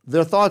l'ra.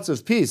 Their thoughts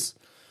of peace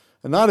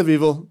and not of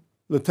evil.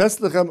 L'tes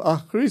lechem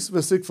achris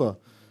v'sikva.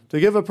 To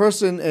give a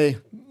person a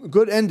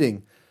good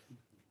ending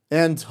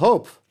and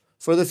hope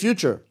for the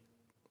future.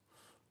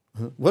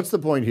 What's the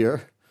point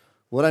here?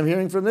 What I'm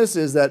hearing from this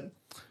is that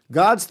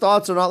God's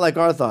thoughts are not like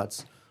our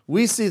thoughts.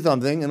 We see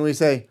something and we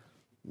say,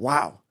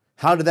 wow,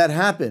 how did that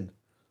happen?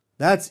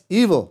 That's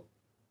evil.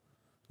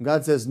 And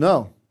God says,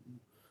 no,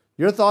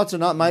 Your thoughts are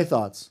not my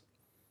thoughts.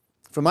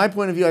 From my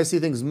point of view, I see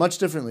things much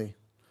differently.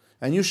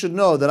 And you should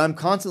know that I'm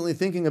constantly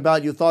thinking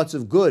about you thoughts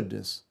of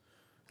goodness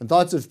and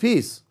thoughts of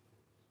peace.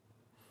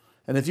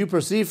 And if you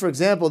perceive, for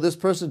example, this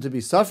person to be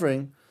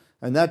suffering,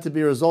 and that to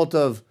be a result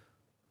of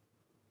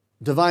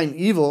divine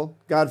evil,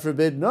 God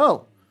forbid,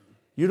 no,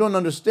 you don't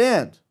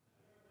understand.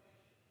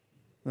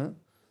 It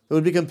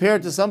would be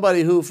compared to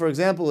somebody who, for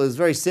example, is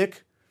very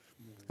sick,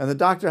 and the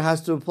doctor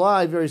has to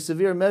apply very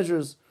severe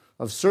measures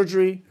of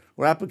surgery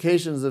or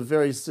applications of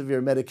very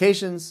severe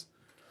medications,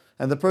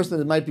 and the person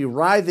that might be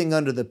writhing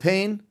under the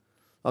pain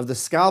of the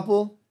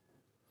scalpel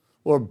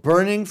or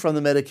burning from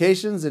the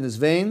medications in his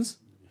veins.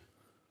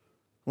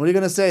 What are you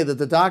going to say? That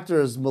the doctor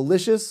is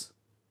malicious,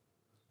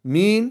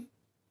 mean,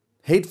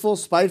 hateful,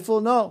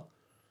 spiteful? No.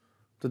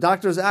 The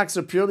doctor's acts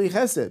are purely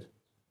chesed.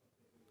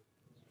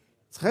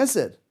 It's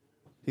chesed.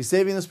 He's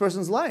saving this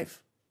person's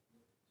life.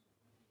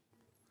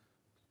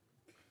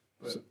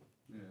 But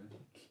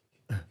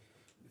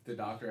if the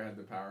doctor had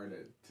the power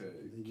to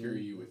cure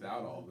you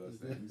without all those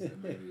things, then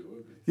maybe it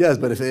would be. Yes,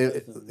 but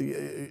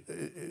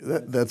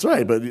that's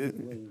right. But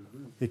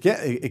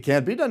it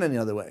can't be done any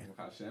other way.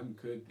 Well, Hashem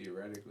could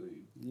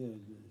theoretically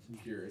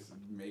cure us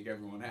and make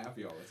everyone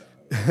happy all the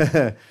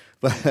time.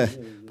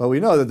 but we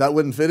know that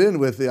wouldn't fit in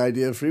with the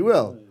idea of free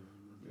will.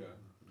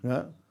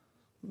 Yeah.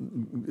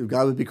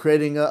 God would be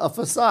creating a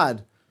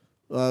facade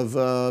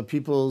of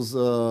people's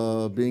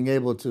being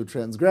able to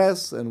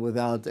transgress and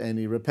without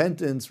any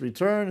repentance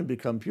return and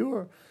become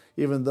pure,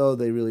 even though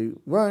they really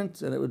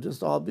weren't, and it would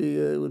just all be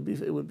it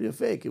would be a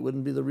fake. It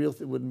wouldn't be the real.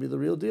 It wouldn't be the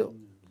real deal.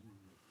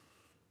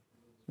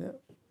 Yeah,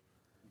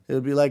 it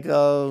would be like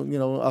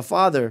a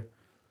father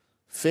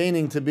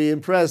feigning to be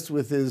impressed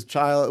with his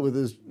child with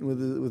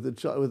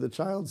the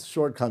child's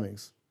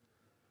shortcomings.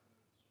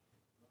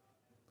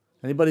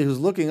 Anybody who's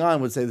looking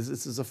on would say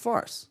this is a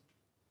farce.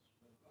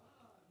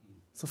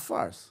 It's a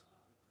farce.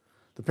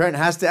 The parent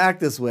has to act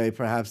this way,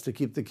 perhaps, to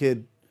keep the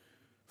kid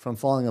from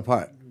falling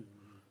apart.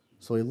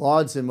 So he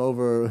lauds him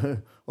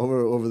over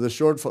his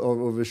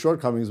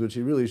shortcomings, which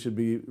he really should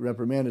be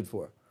reprimanded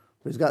for.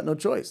 But he's got no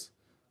choice.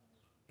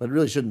 But it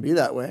really shouldn't be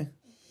that way.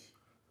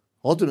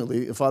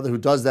 Ultimately, a father who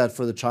does that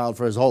for the child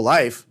for his whole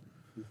life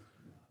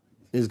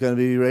is going to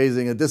be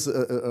raising not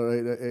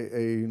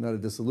a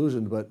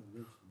disillusioned, but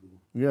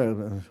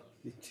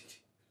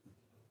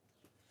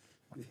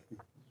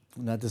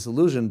not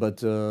disillusioned,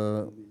 but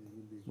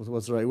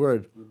what's the right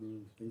word?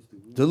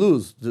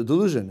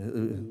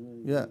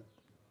 Delusion. Yeah.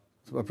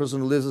 So a person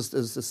who lives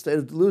a state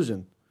of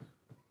delusion.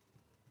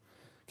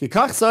 And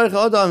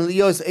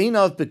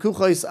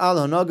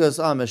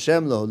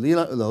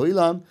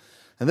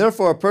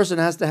therefore a person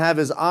has to have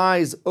his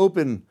eyes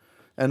open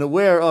and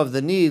aware of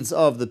the needs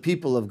of the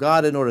people of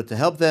God in order to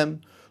help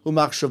them.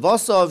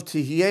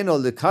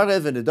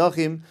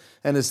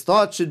 And his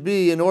thought should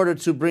be in order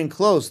to bring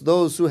close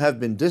those who have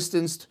been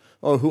distanced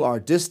or who are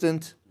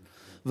distant.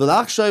 And to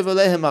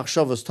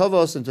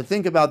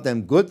think about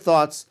them good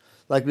thoughts,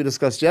 like we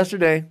discussed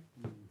yesterday.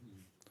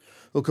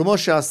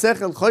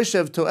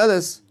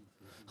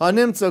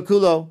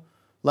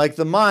 Like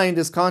the mind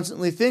is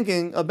constantly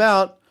thinking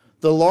about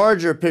the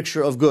larger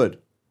picture of good.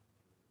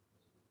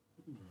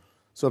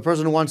 So a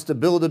person who wants to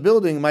build a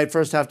building might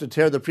first have to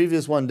tear the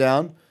previous one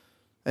down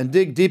and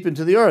dig deep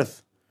into the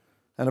earth.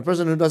 And a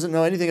person who doesn't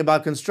know anything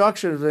about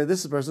construction,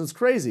 this person's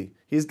crazy.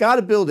 He's got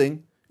a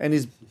building and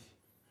he's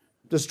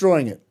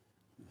destroying it.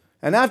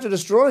 And after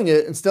destroying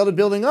it, instead of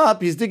building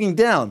up, he's digging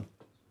down.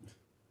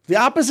 The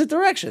opposite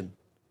direction.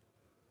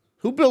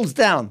 Who builds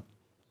down?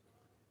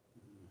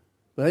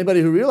 But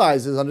anybody who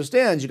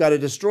understands, you got to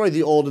destroy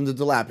the old and the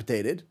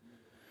dilapidated.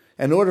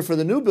 And in order for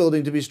the new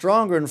building to be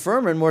stronger and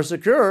firmer and more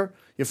secure,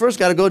 you first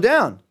got to go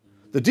down.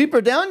 The deeper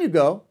down you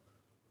go,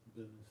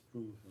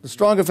 the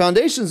stronger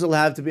foundations it'll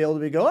have to be able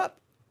to go up.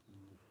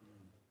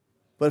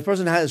 But if a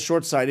person is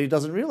short-sighted, he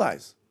doesn't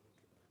realize.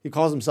 He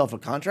calls himself a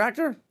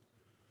contractor.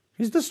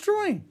 He's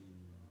destroying.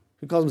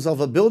 He calls himself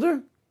a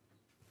builder.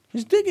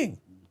 He's digging.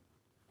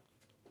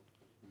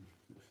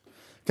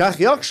 So a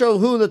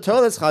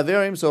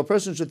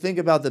person should think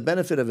about the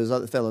benefit of his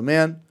fellow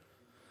man.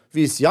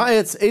 And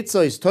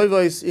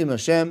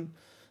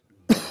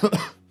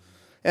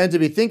to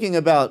be thinking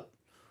about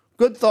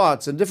good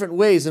thoughts and different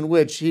ways in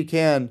which he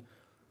can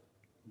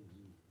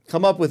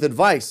come up with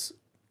advice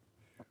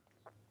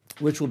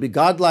which will be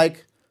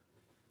godlike.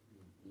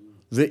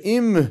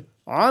 In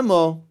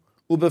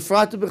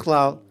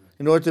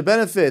order to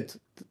benefit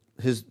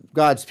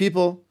God's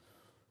people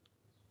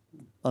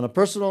on a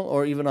personal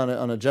or even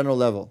on a general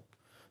level.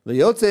 And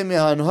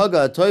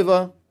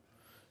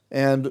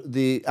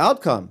the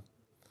outcome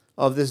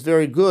of this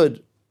very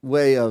good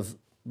way of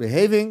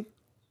behaving,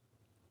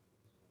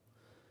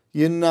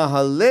 it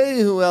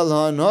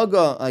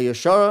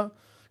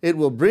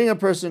will bring a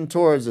person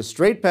towards a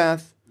straight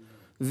path.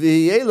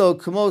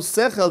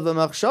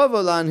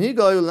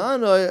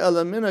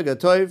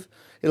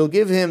 It'll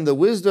give him the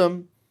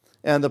wisdom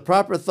and the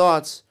proper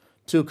thoughts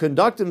to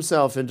conduct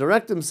himself and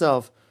direct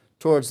himself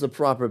towards the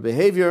proper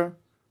behavior,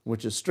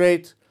 which is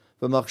straight.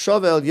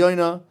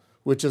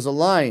 which is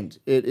aligned.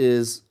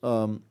 It's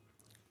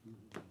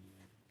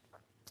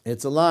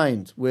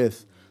aligned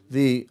with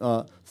the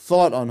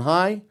thought on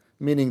high,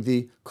 meaning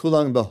the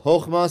kulang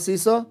bechochma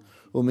sisa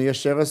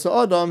umiyasheres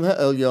ha'adam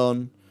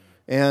ha'elyon.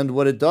 And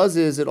what it does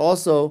is it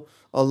also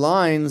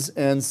aligns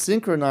and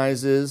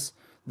synchronizes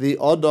the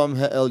Adam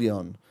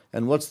Ha'elyon.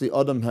 And what's the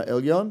Adam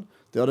Ha'elyon?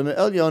 The Adam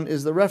Ha'elyon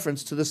is the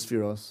reference to the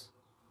Sephiros.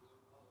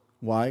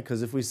 Why?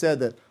 Because if we said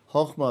that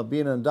Chochmah,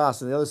 Bina, and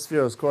Das and the other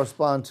Sephiros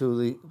correspond to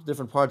the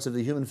different parts of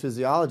the human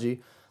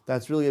physiology,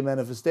 that's really a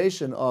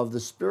manifestation of the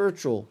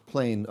spiritual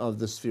plane of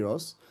the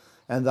Sephiros.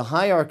 And the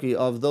hierarchy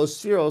of those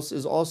Sephiros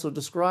is also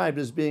described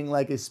as being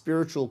like a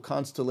spiritual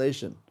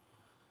constellation.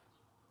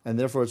 And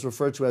therefore it's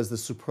referred to as the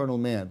supernal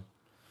man.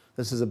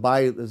 This is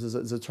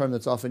a term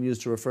that's often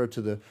used to refer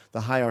to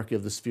the hierarchy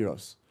of the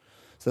Sephiros.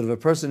 So that if a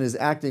person is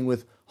acting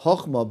with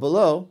Chochmah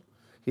below,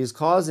 he's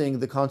causing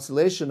the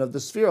constellation of the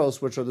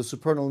Sephiros, which are the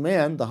supernal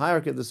man, the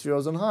hierarchy of the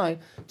Sephiros on high,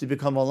 to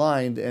become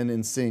aligned and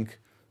in sync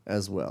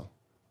as well.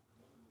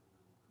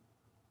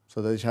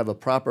 So that they have a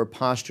proper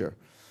posture.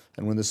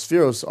 And when the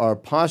Sephiros are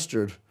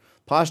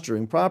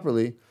posturing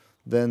properly,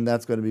 then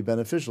that's going to be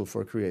beneficial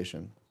for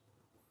creation.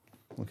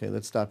 Okay,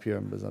 let's stop here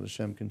and B'ezrat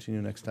Hashem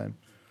continue next time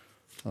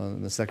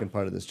in the second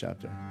part of this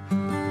chapter.